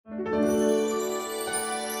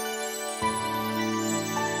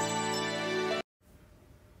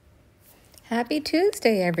Happy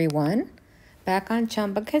Tuesday, everyone. Back on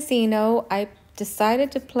Chumba Casino, I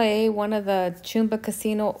decided to play one of the Chumba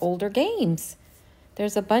Casino older games.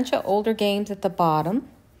 There's a bunch of older games at the bottom,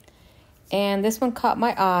 and this one caught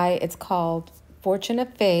my eye. It's called Fortune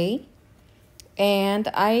of Fae, and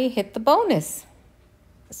I hit the bonus.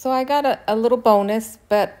 So I got a little bonus,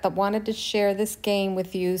 but I wanted to share this game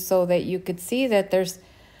with you so that you could see that there's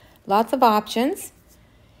lots of options.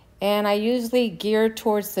 And I usually gear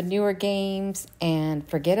towards the newer games and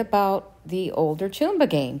forget about the older Chumba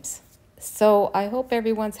games. So I hope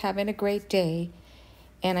everyone's having a great day,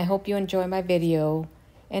 and I hope you enjoy my video.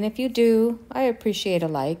 And if you do, I appreciate a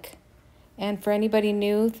like. And for anybody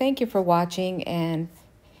new, thank you for watching. And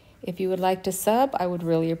if you would like to sub, I would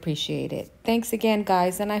really appreciate it. Thanks again,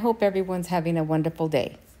 guys, and I hope everyone's having a wonderful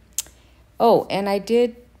day. Oh, and I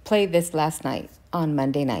did play this last night on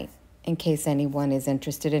Monday night, in case anyone is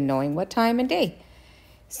interested in knowing what time and day.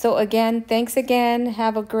 So again, thanks again.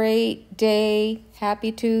 Have a great day.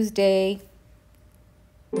 Happy Tuesday.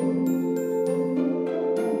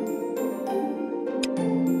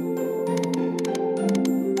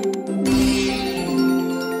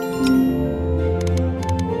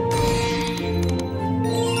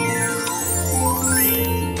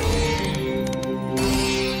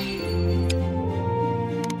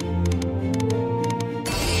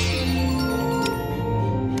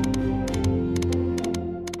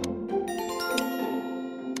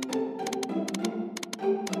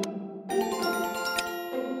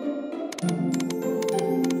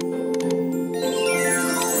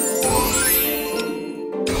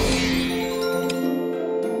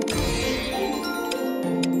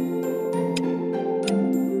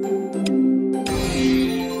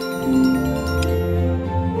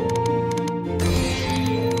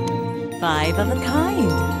 Five of a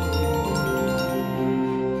kind.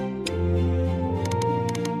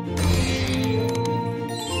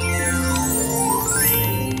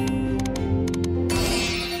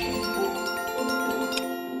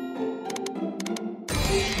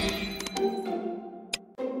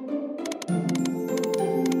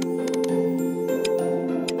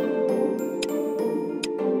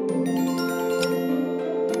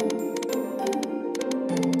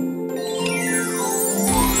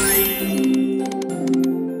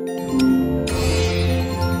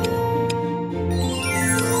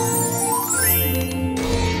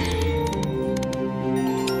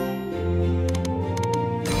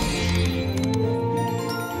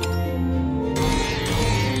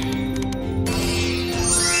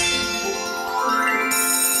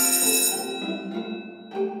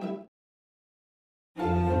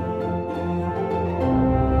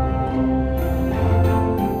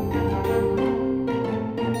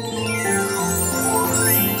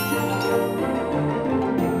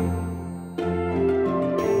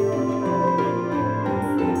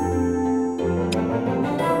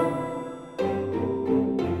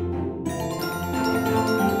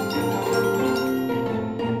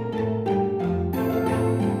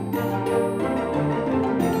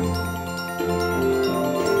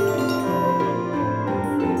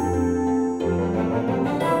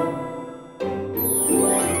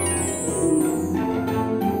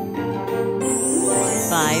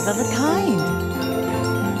 Five of a kind.